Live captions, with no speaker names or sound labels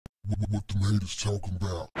what the haters talking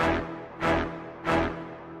about.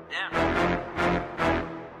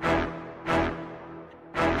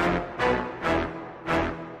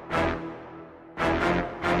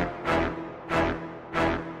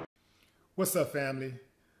 What's up, family?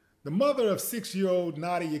 The mother of 6-year-old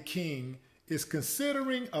Nadia King is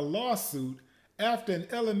considering a lawsuit after an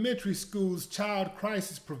elementary school's child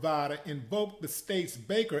crisis provider invoked the state's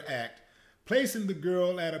Baker Act, placing the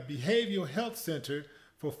girl at a behavioral health center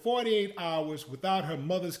for 48 hours without her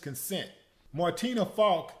mother's consent. Martina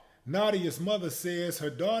Falk, Nadia's mother, says her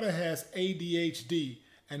daughter has ADHD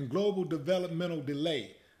and global developmental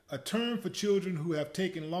delay, a term for children who have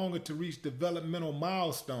taken longer to reach developmental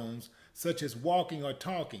milestones such as walking or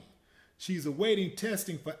talking. She's awaiting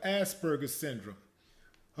testing for Asperger's syndrome.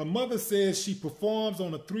 Her mother says she performs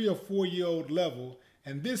on a 3 or 4-year-old level,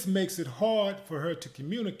 and this makes it hard for her to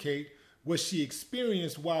communicate what she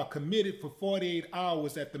experienced while committed for 48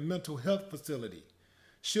 hours at the mental health facility.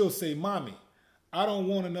 She'll say, "Mommy, I don't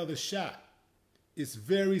want another shot. It's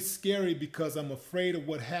very scary because I'm afraid of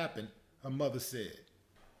what happened," her mother said.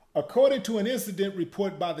 According to an incident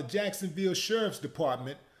report by the Jacksonville Sheriff's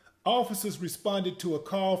Department, officers responded to a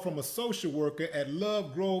call from a social worker at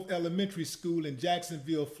Love Grove Elementary School in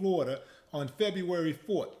Jacksonville, Florida on February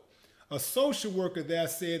 4th. A social worker there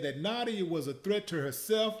said that Nadia was a threat to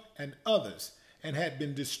herself and others and had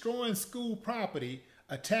been destroying school property,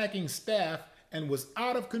 attacking staff, and was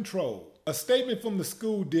out of control. A statement from the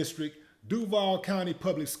school district, Duval County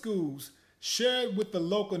Public Schools, shared with the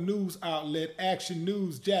local news outlet Action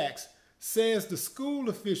News Jax, says the school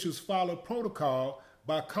officials followed protocol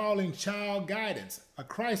by calling Child Guidance, a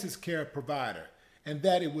crisis care provider, and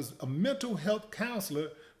that it was a mental health counselor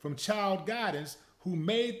from Child Guidance who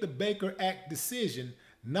made the Baker Act decision,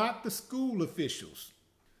 not the school officials.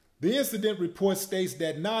 The incident report states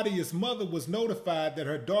that Nadia's mother was notified that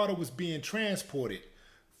her daughter was being transported.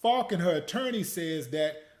 Falk and her attorney says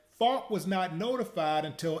that Falk was not notified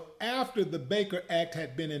until after the Baker Act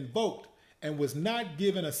had been invoked and was not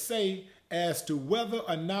given a say as to whether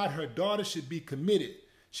or not her daughter should be committed.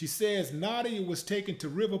 She says Nadia was taken to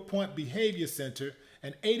River Point Behavior Center,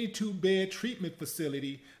 an 82-bed treatment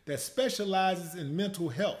facility that specializes in mental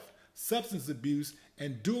health, substance abuse,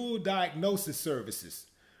 and dual diagnosis services.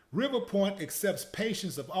 River Point accepts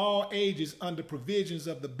patients of all ages under provisions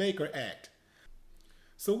of the Baker Act.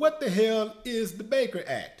 So what the hell is the Baker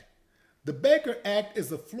Act? The Baker Act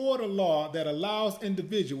is a Florida law that allows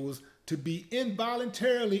individuals to be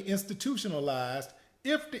involuntarily institutionalized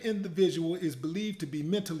if the individual is believed to be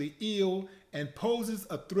mentally ill and poses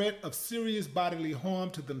a threat of serious bodily harm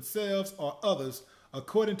to themselves or others,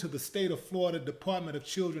 according to the state of Florida Department of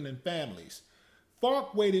Children and Families.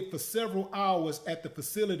 Falk waited for several hours at the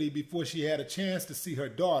facility before she had a chance to see her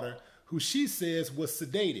daughter, who she says was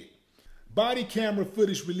sedated. Body camera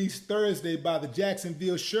footage released Thursday by the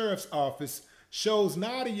Jacksonville Sheriff's Office shows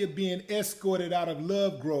Nadia being escorted out of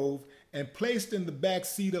Love Grove and placed in the back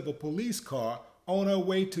seat of a police car on her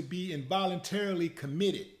way to be involuntarily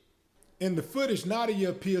committed. In the footage, Nadia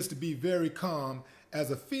appears to be very calm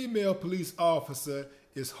as a female police officer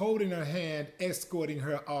is holding her hand, escorting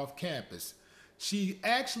her off campus. She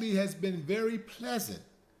actually has been very pleasant,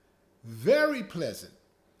 very pleasant.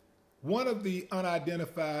 One of the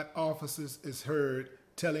unidentified officers is heard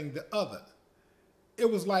telling the other. It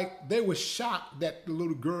was like they were shocked that the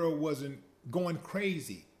little girl wasn't going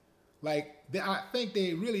crazy. I think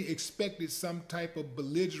they really expected some type of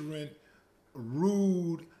belligerent,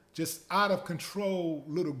 rude, just out of control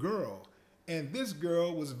little girl. And this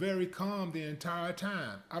girl was very calm the entire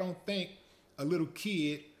time. I don't think a little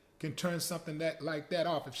kid can turn something like that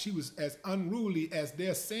off. If she was as unruly as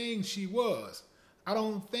they're saying she was, I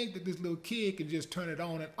don't think that this little kid can just turn it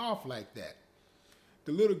on and off like that.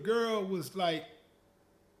 The little girl was like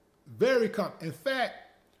very calm. In fact,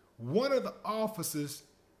 one of the officers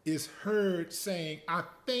is heard saying, "I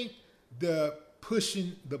think they're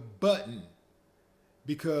pushing the button,"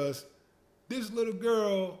 because this little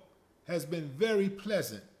girl has been very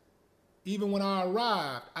pleasant. Even when I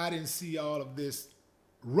arrived, I didn't see all of this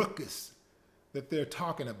ruckus that they're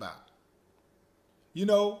talking about. You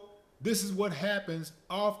know, this is what happens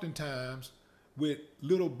oftentimes with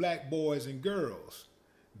little black boys and girls.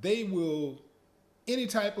 They will, any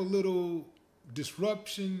type of little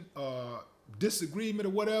disruption or disagreement or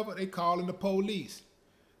whatever, they calling the police.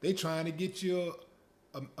 They trying to get you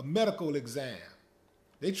a medical exam.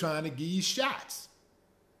 They trying to give you shots,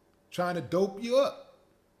 trying to dope you up.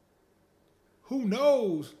 Who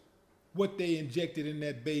knows what they injected in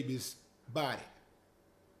that baby's body?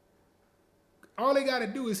 All they got to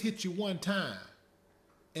do is hit you one time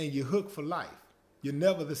and you're hooked for life. you're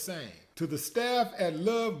never the same. To the staff at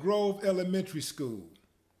Love Grove Elementary School,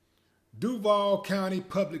 Duval County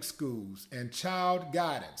Public Schools, and Child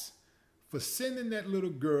Guidance for sending that little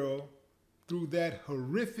girl through that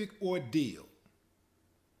horrific ordeal.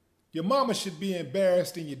 Your mama should be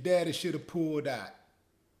embarrassed and your daddy should have pulled out.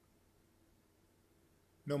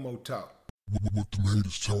 No more talk. What the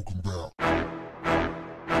haters talking about?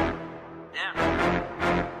 Yeah.